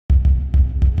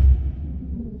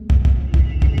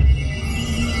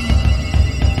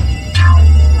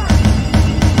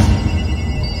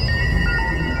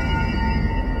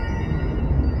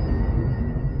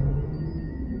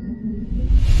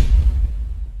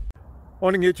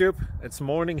Morning YouTube, it's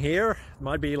morning here. It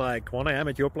might be like 1 a.m.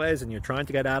 at your place and you're trying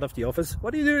to get out of the office.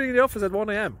 What are you doing in the office at 1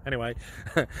 a.m? Anyway,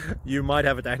 you might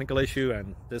have a technical issue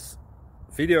and this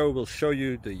video will show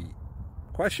you the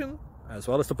question as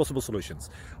well as the possible solutions.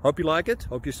 Hope you like it,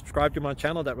 hope you subscribe to my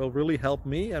channel. That will really help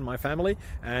me and my family,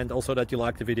 and also that you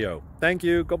like the video. Thank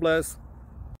you, God bless.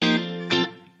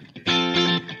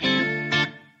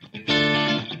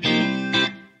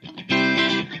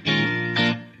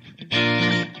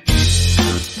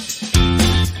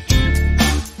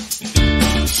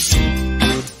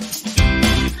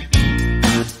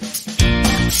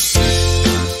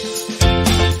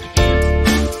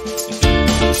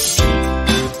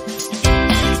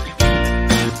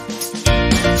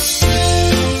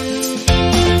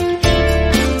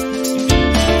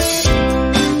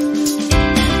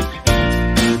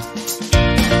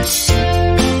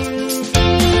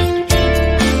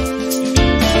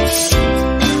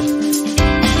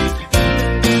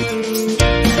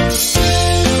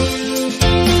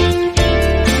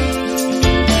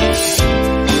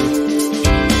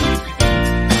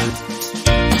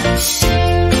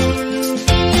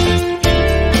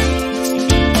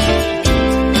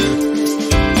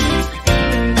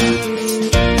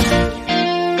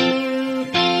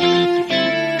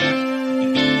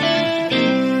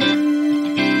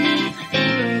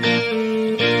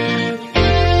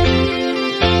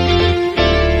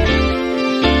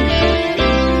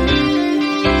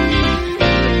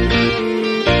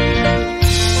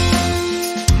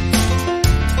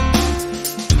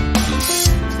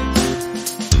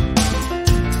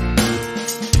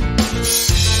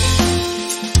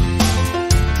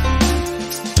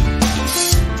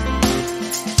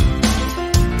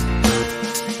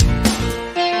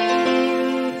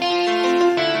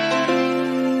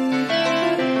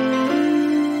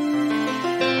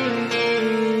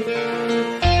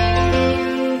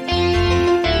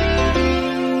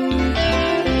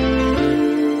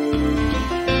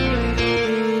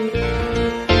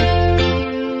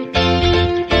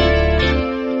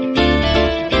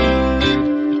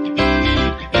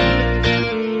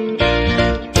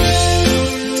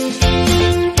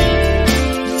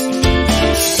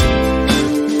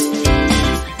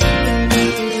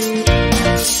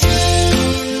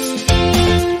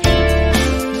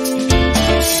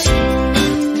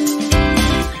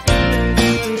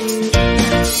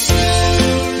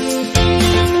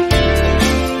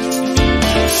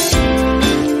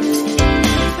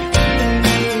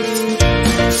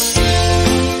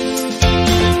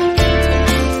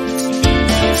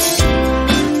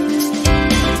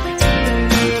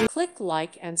 Click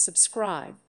like and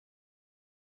subscribe.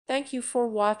 Thank you for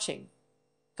watching.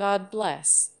 God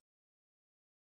bless.